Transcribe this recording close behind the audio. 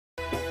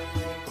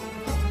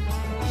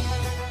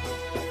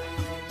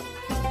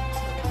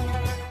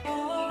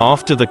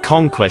After the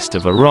conquest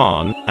of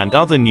Iran and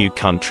other new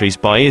countries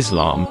by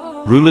Islam,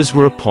 rulers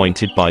were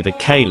appointed by the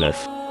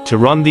Caliph to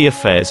run the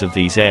affairs of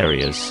these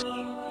areas.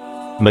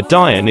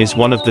 Madain is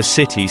one of the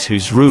cities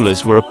whose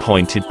rulers were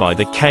appointed by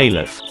the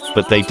Caliph,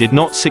 but they did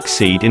not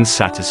succeed in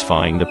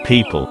satisfying the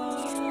people.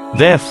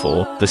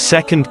 Therefore, the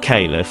second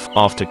Caliph,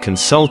 after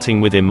consulting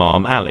with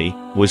Imam Ali,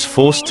 was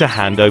forced to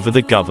hand over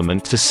the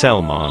government to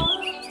Salman.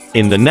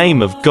 In the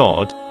name of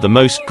God, the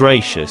most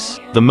gracious,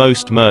 the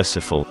most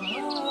merciful.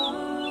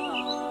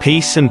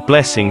 Peace and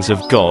blessings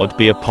of God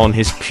be upon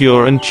his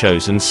pure and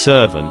chosen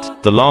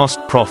servant, the last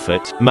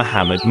prophet,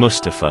 Muhammad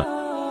Mustafa.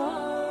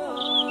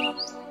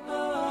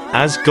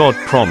 As God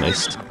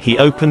promised, he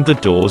opened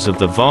the doors of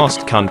the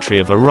vast country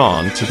of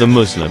Iran to the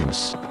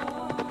Muslims,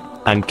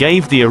 and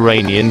gave the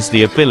Iranians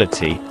the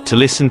ability to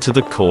listen to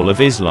the call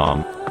of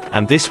Islam,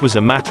 and this was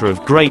a matter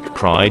of great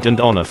pride and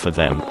honor for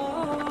them.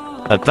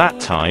 At that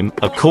time,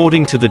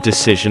 according to the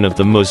decision of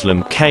the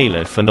Muslim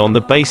Caliph and on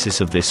the basis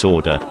of this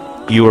order,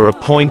 you are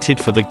appointed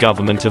for the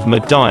government of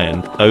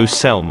Madain, O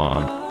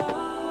Salman.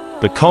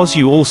 Because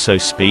you also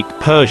speak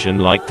Persian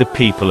like the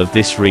people of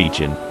this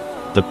region,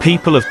 the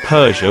people of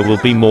Persia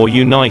will be more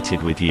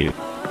united with you.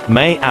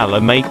 May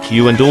Allah make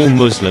you and all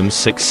Muslims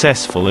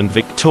successful and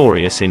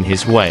victorious in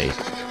his way.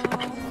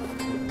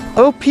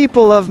 O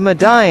people of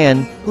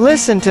Madain,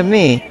 listen to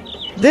me.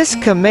 This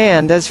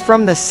command is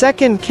from the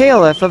second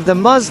Caliph of the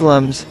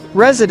Muslims,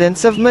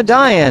 residents of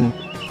Madain.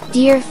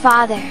 Dear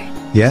father,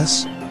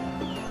 Yes?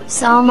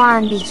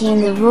 Salman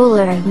became the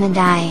ruler of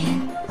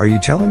Madain. Are you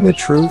telling the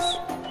truth?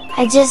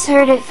 I just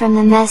heard it from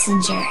the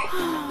messenger.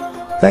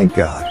 Thank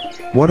God.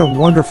 What a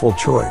wonderful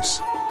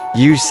choice.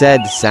 You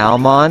said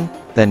Salman?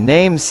 The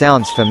name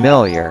sounds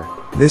familiar.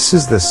 This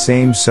is the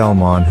same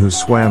Salman who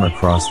swam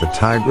across the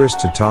Tigris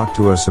to talk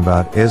to us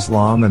about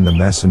Islam and the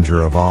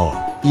Messenger of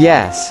Allah.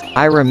 Yes,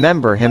 I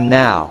remember him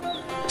now.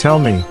 Tell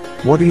me,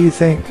 what do you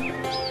think?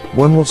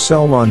 When will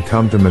Salman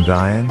come to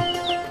Madain?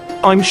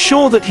 I'm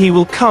sure that he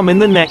will come in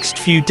the next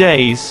few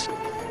days.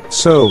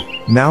 So,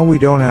 now we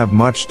don't have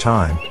much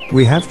time.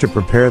 We have to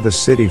prepare the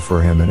city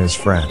for him and his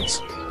friends.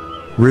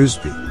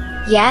 Rusby,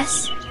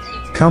 Yes?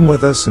 come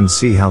with us and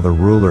see how the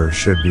ruler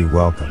should be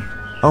welcomed.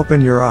 Open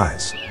your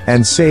eyes,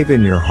 and save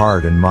in your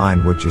heart and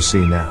mind what you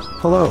see now.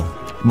 Hello,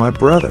 my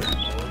brother.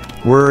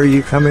 Where are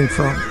you coming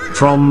from?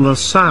 From the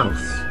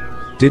south.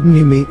 Didn't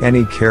you meet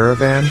any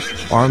caravan,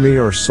 army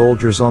or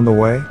soldiers on the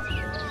way?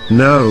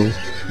 No,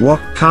 what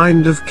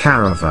kind of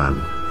caravan?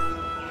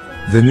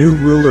 The new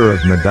ruler of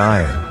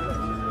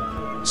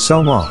Madain.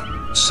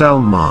 Salman.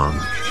 Salman.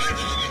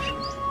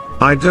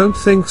 I don't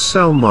think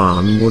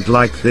Salman would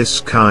like this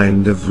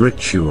kind of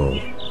ritual.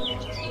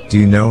 Do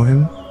you know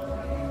him?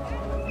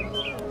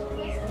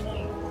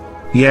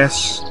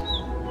 Yes.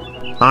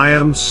 I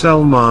am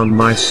Salman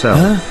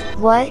myself.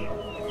 What?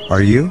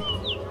 Are you?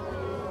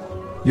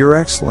 Your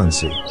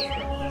Excellency,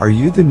 are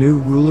you the new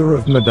ruler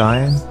of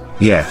Madain?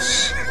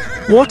 Yes.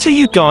 What are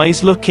you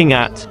guys looking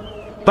at?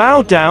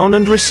 Bow down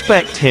and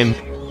respect him.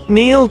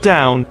 Kneel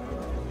down.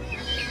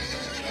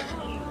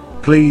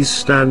 Please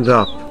stand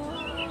up.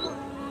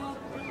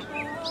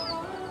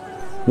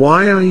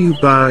 Why are you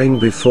bowing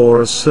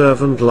before a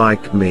servant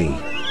like me?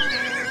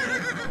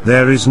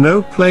 There is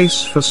no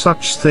place for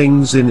such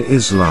things in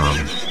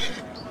Islam.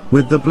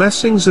 With the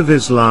blessings of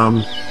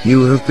Islam,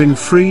 you have been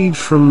freed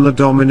from the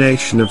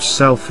domination of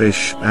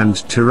selfish and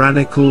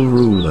tyrannical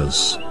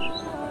rulers.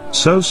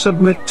 So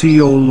submit to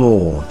your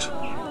Lord.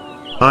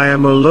 I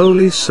am a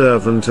lowly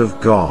servant of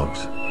God.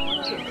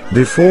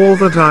 Before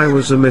that I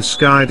was a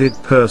misguided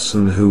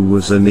person who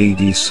was a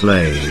needy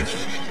slave.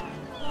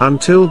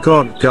 Until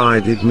God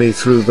guided me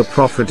through the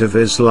Prophet of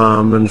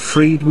Islam and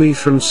freed me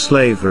from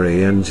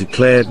slavery and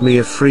declared me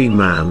a free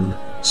man,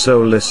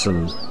 so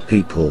listen,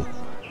 people.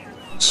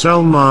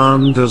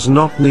 Salman does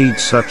not need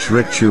such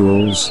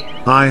rituals.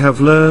 I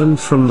have learned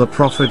from the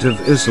Prophet of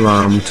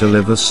Islam to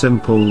live a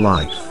simple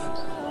life.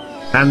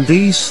 And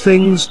these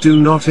things do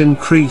not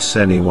increase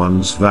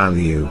anyone's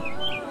value.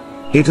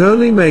 It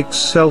only makes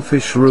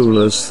selfish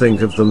rulers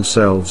think of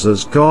themselves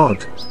as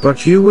God,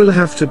 but you will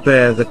have to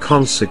bear the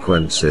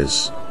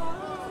consequences.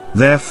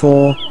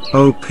 Therefore,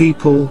 O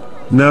people,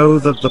 know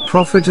that the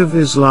Prophet of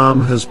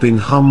Islam has been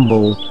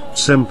humble,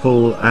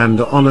 simple and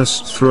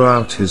honest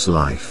throughout his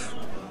life.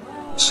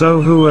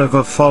 So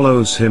whoever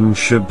follows him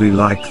should be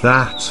like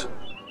that.